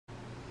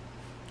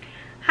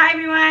Hi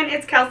everyone,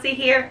 it's Kelsey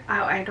here.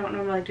 Oh, I don't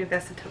normally do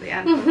this until the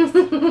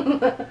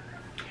end.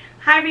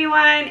 Hi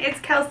everyone,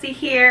 it's Kelsey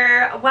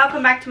here.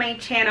 Welcome back to my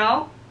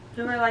channel.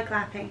 You were like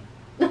laughing.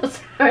 No,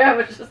 sorry, I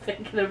was just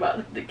thinking about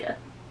it again.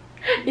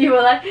 You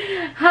were like,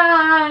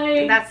 hi.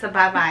 And that's the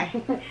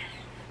bye-bye.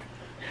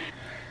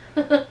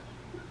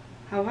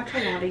 I watch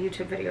a lot of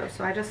YouTube videos,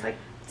 so I just like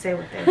say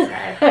what they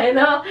say. I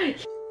know.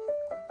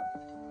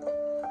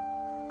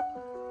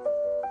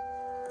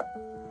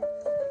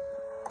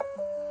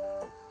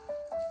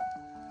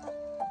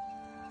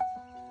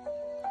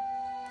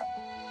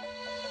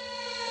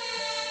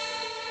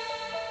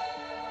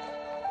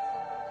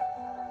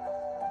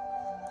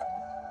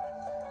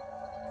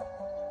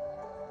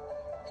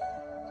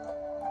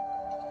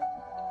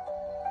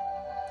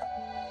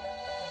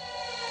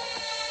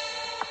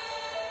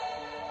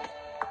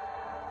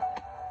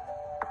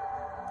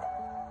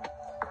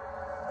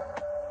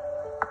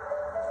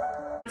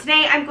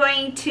 Today I'm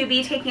going to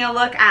be taking a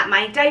look at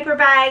my diaper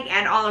bag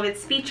and all of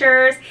its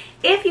features.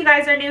 If you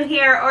guys are new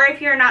here or if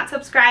you're not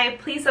subscribed,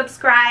 please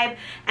subscribe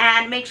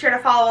and make sure to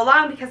follow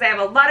along because I have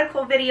a lot of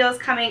cool videos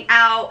coming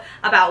out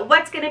about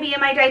what's going to be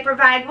in my diaper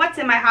bag, what's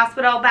in my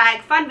hospital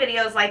bag, fun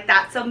videos like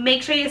that. So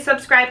make sure you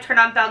subscribe, turn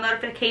on bell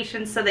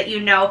notifications so that you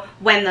know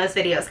when those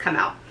videos come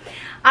out.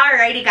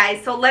 Alrighty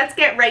guys, so let's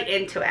get right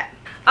into it.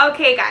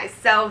 Okay guys,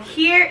 so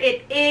here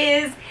it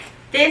is.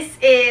 This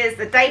is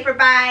the diaper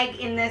bag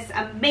in this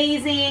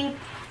amazing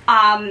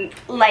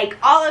like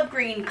olive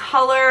green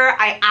color.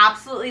 I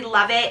absolutely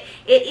love it.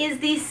 It is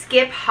the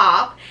Skip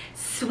Hop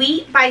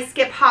Sweet by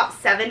Skip Hop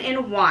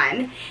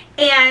 7-in-1,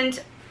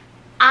 and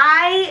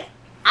I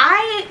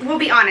will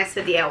be honest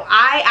with you,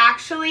 I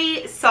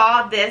actually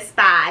saw this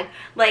bag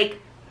like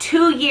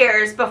 2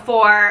 years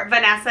before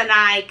Vanessa and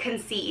I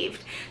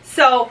conceived.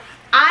 So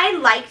I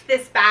liked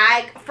this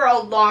bag for a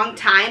long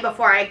time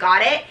before I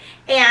got it,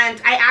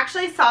 and I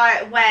actually saw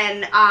it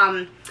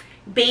when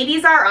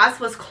Babies R Us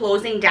was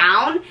closing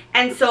down,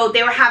 and so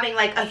they were having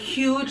like a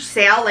huge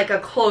sale, like a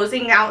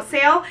closing out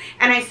sale,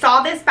 and I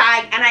saw this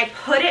bag and I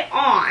put it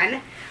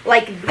on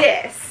like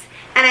this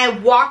and I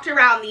walked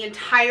around the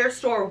entire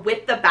store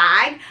with the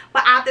bag.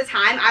 But at the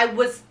time I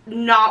was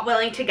not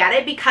willing to get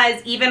it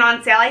because even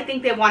on sale I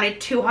think they wanted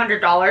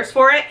 $200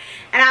 for it,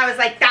 and I was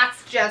like,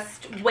 that's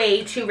just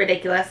way too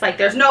ridiculous. Like,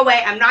 there's no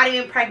way. I'm not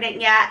even pregnant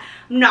yet.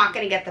 I'm not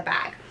gonna get the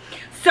bag.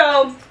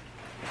 So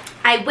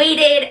I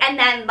waited, and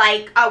then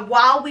like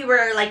while we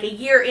were like a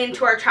year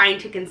into our trying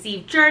to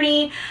conceive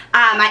journey,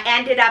 I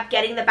ended up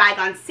getting the bag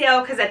on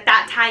sale because at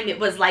that time it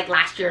was like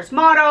last year's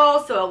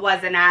model, so it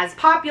wasn't as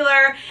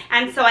popular,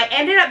 and so I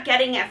ended up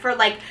getting it for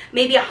like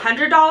maybe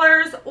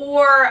 $100,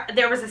 or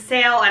there was a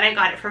sale and I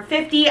got it for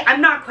 $50.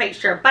 I'm not quite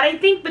sure, but I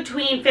think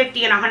between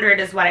 $50 and $100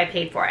 is what I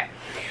paid for it.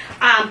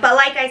 But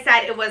like I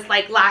said, it was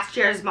like last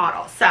year's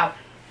model. So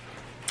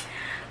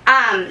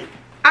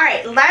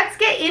alright, let's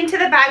get into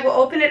the bag. We'll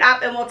open it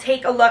up and we'll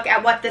take a look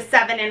at what the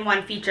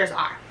 7-in-1 features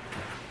are.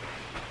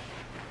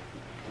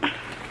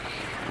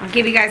 I'll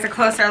give you guys a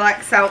closer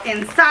look. So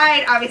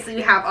inside, obviously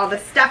we have all the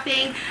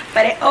stuffing,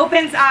 but it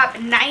opens up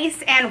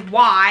nice and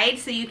wide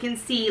so you can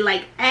see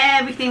like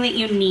everything that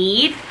you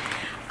need.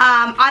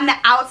 On the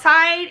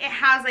outside, it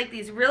has like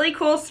these really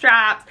cool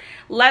straps,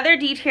 leather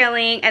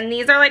detailing, and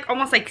these are like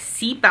almost like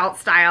seatbelt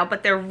style,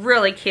 but they're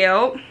really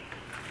cute.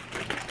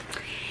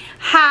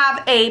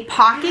 Have a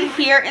pocket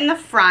here in the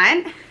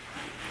front.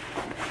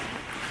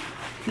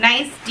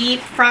 Nice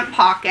deep front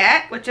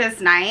pocket, which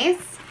is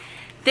nice.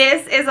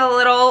 This is a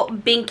little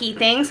binky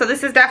thing. So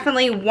this is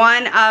definitely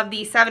one of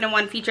the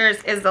 7-in-1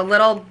 features, is the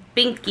little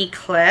binky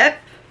clip.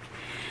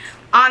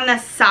 On the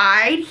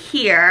side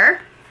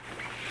here,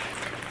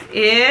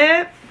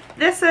 I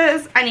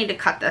need to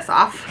cut this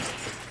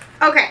off.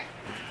 Okay,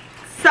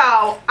 so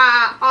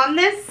on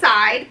this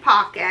side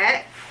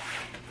pocket,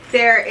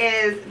 there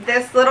is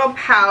this little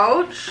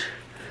pouch,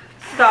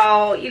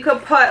 so you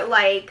could put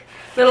like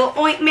little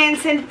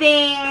ointments and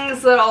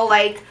things, little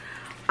like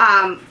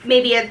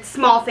maybe a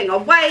small thing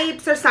of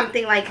wipes or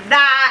something like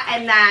that,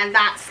 and then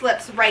that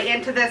slips right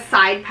into this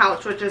side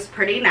pouch, which is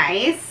pretty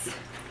nice.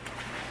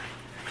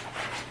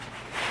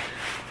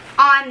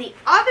 On the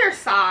other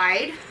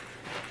side,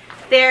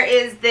 there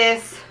is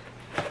this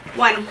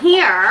one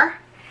here,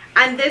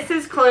 and this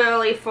is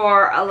clearly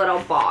for a little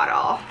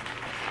bottle.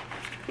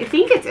 I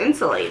think it's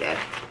insulated.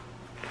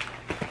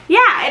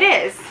 Yeah, it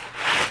is.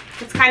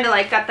 It's kind of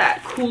like got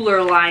that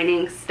cooler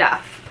lining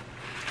stuff.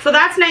 So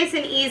that's nice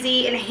and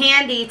easy and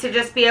handy to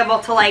just be able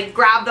to like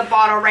grab the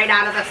bottle right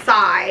out of the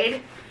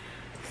side.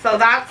 So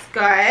that's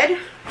good.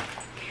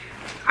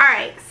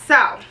 Alright,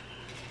 so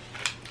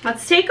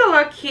let's take a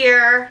look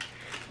here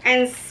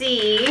and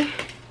see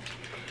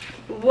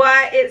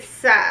what it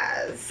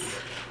says.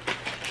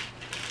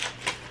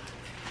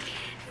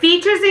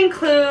 Features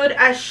include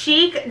a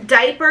chic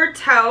diaper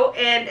tote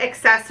and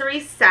accessory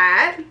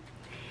set.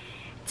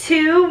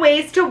 2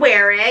 ways to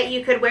wear it.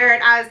 You could wear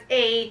it as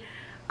a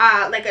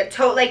like a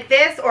tote like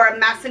this, or a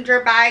messenger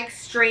bag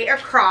straight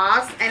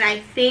across, and I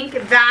think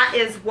that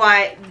is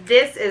what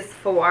this is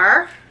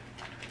for.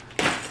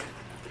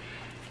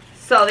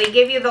 So they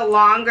give you the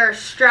longer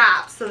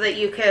strap so that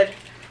you could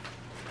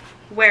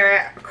wear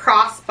it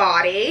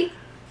crossbody.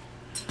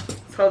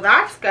 So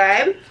that's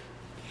good.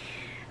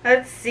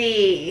 Let's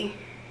see.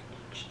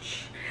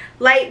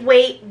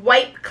 Lightweight,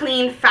 wipe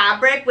clean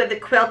fabric with a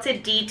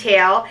quilted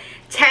detail.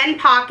 10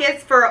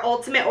 pockets for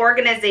ultimate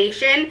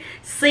organization.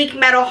 Sleek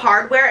metal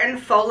hardware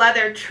and faux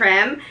leather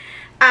trim.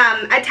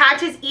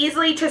 Attaches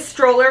easily to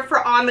stroller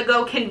for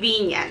on-the-go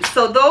convenience.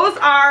 So those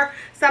are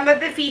some of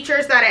the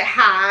features that it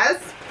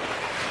has.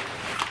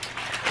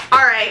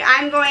 Alright,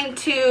 I'm going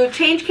to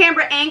change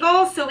camera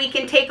angle so we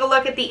can take a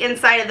look at the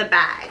inside of the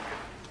bag.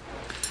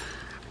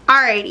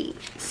 Alrighty,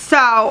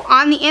 so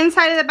on the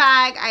inside of the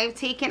bag, I've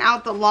taken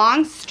out the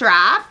long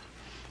strap,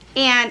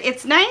 and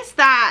it's nice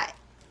that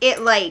it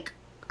like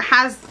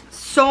has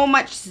so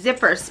much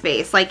zipper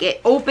space, like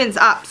it opens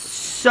up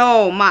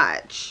so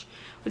much,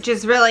 which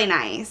is really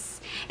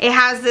nice. It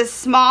has this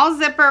small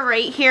zipper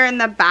right here in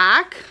the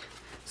back,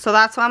 so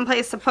that's one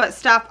place to put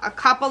stuff. A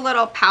couple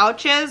little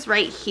pouches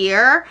right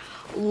here.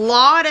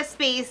 Lot of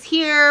space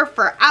here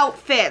for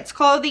outfits,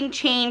 clothing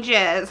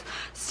changes,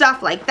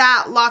 stuff like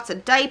that. Lots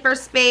of diaper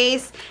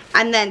space,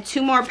 and then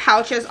 2 more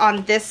pouches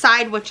on this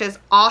side, which is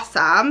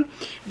awesome.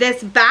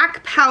 This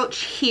back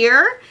pouch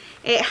here,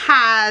 it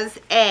has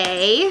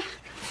a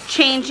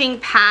changing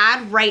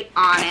pad right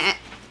on it,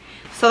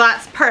 so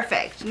that's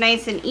perfect.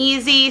 Nice and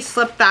easy.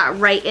 Slip that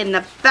right in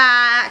the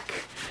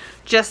back,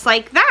 just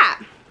like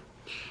that.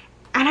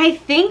 And I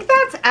think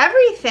that's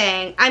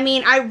everything. I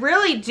mean, I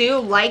really do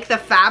like the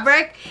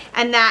fabric,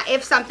 and that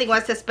if something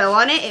was to spill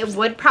on it, it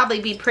would probably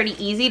be pretty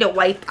easy to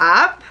wipe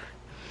up.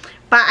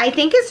 But I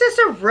think it's just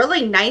a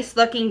really nice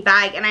looking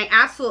bag, and I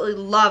absolutely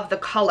love the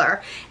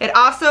color. It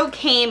also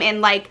came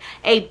in like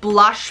a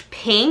blush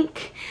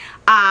pink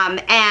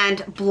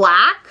and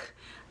black,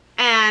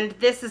 and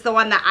this is the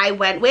one that I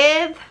went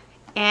with,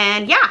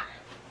 and yeah.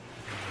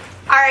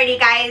 Alrighty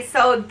guys,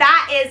 so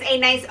that is a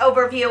nice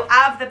overview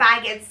of the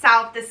bag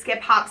itself, the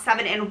Skip Hop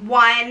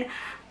 7-in-1.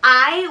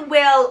 I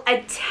will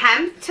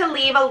attempt to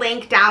leave a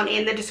link down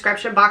in the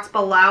description box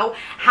below.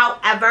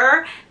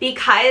 However,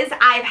 because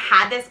I've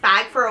had this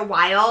bag for a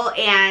while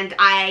and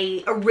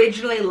I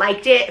originally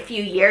liked it a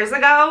few years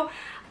ago,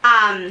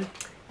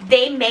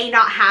 they may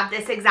not have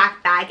this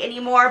exact bag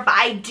anymore, but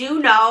I do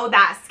know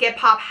that Skip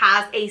Hop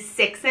has a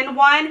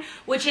 6-in-1,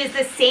 which is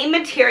the same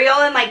material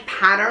and like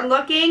pattern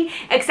looking,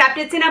 except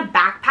it's in a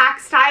backpack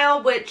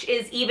style, which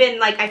is even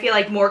like, I feel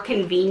like more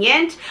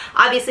convenient.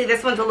 Obviously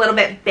this one's a little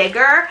bit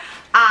bigger,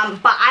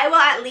 but I will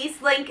at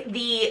least link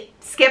the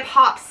Skip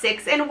Hop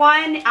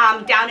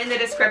 6-in-1 down in the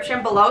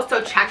description below,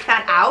 so check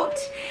that out.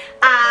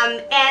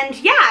 And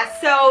yeah,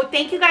 so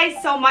thank you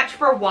guys so much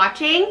for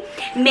watching.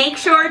 Make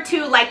sure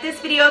to like this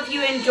video if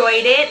you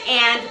enjoyed it,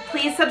 and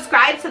please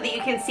subscribe so that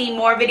you can see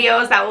more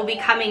videos that will be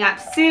coming up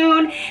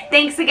soon.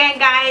 Thanks again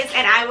guys,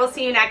 and I will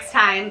see you next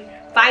time.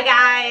 Bye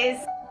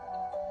guys.